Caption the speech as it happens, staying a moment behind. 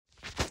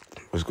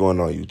What's going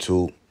on,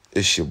 YouTube?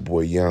 It's your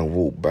boy Young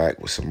Woo back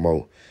with some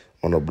more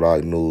on the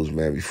blog news,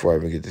 man. Before I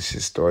even get this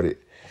shit started,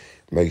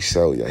 make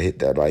sure y'all hit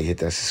that like, hit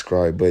that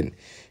subscribe button,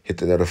 hit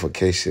the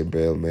notification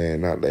bell,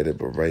 man. Not let it,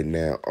 but right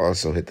now,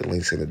 also hit the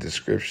links in the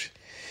description.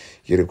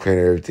 Get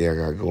acquainted with everything I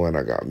got going.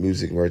 I got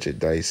music,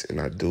 merchandise,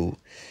 and I do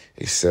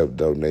accept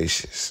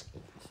donations.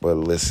 But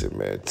listen,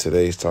 man,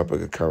 today's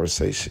topic of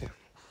conversation: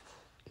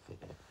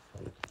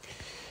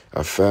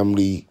 a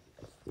family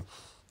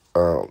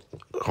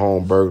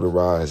home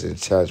burglarized in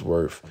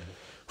Chatsworth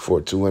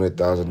for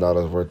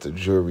 $200,000 worth of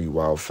jewelry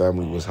while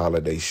family was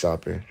holiday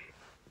shopping.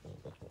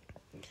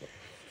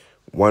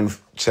 One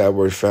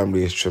Chatsworth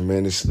family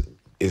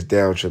is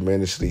down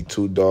tremendously.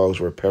 2 dogs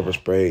were pepper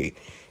sprayed,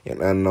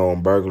 and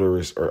unknown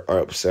burglars are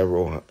up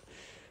several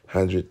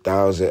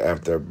 $100,000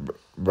 after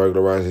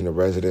burglarizing the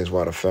residence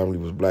while the family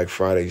was Black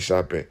Friday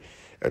shopping.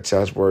 A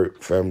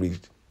Chatsworth family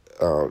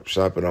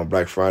shopping on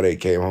Black Friday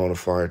came home to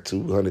find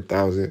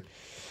 $200,000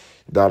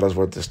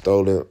 worth of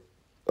stolen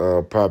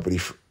property,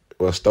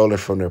 stolen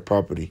from their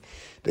property.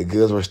 The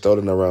goods were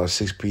stolen around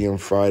 6 p.m.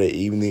 Friday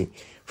evening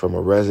from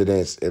a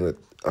residence in a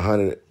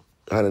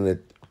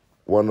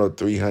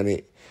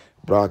 10300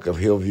 block of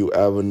Hillview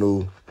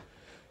Avenue,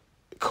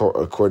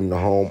 according to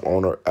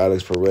homeowner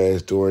Alex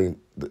Perez. During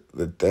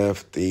the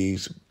theft,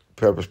 thieves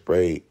pepper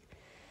sprayed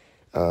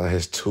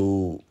his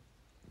 2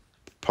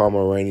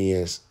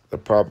 Pomeranians. The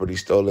property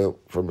stolen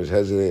from his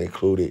residence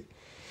included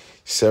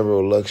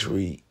several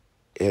luxury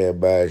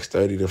handbags,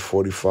 30 to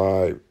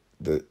 45,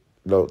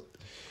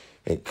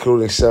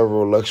 including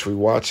several luxury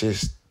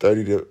watches,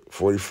 30 to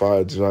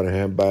 45 designer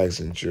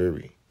handbags, and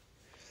jewelry.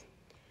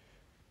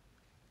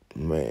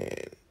 Man,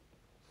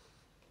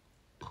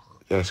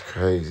 that's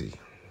crazy.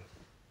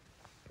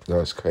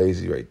 That's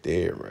crazy right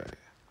there, man.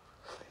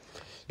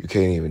 You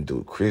can't even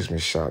do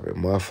Christmas shopping.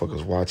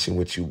 Motherfuckers watching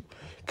what you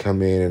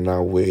come in and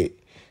out with.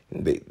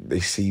 They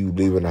see you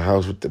leaving the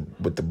house with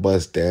the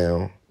bust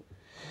down.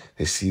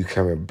 They see you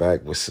coming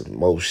back with some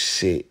more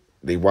shit.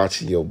 They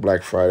watching your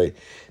Black Friday.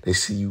 They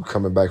see you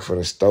coming back from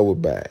the store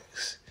with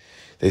bags.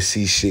 They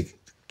see shit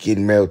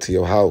getting mailed to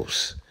your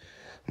house.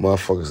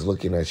 Motherfuckers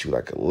looking at you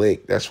like a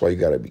lick. That's why you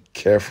got to be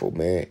careful,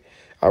 man.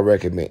 I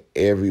recommend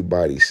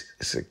everybody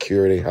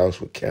secure their house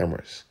with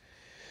cameras.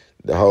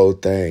 The whole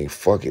thing.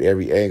 Fuck it,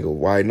 every angle.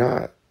 Why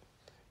not?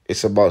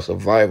 It's about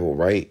survival,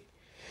 right?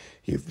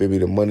 You feel me?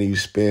 The money you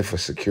spend for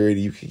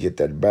security, you can get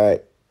that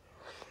back.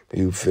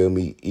 You feel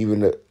me?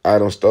 Even the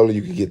item stolen,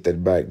 you can get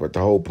that back. But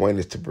the whole point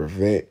is to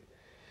prevent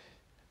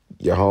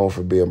your home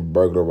from being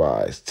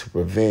burglarized, to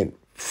prevent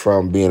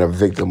from being a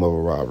victim of a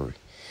robbery.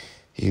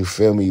 You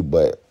feel me?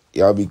 But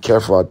y'all be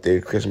careful out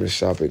there Christmas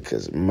shopping,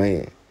 because,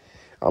 man,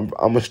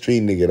 I'm a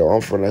street nigga, though.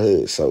 I'm from the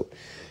hood. So,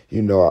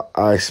 you know,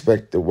 I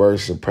expect the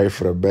worst and pray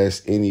for the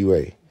best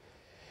anyway.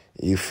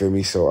 You feel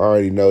me? So I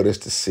already know this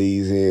the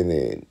season,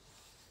 and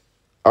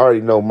I already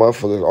know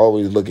motherfuckers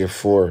always looking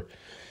for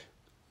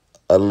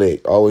a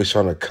lick, always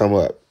trying to come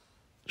up,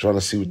 trying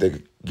to see what they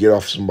could get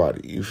off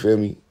somebody. You feel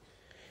me?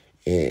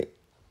 And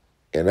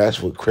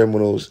that's what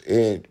criminals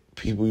and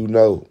people you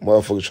know,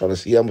 motherfuckers trying to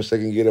see how much they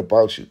can get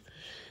about you.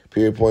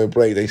 Period, point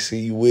blank. They see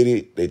you with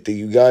it. They think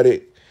you got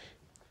it.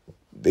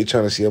 They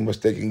trying to see how much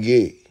they can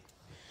get.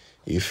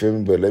 You feel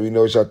me? But let me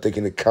know what y'all think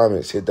in the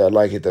comments. Hit that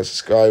like, hit that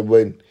subscribe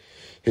button,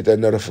 hit that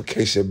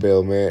notification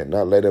bell, man.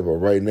 Not later, but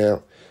right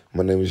now,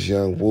 my name is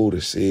Young Woo.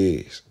 This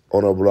is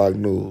On the Block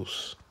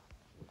News.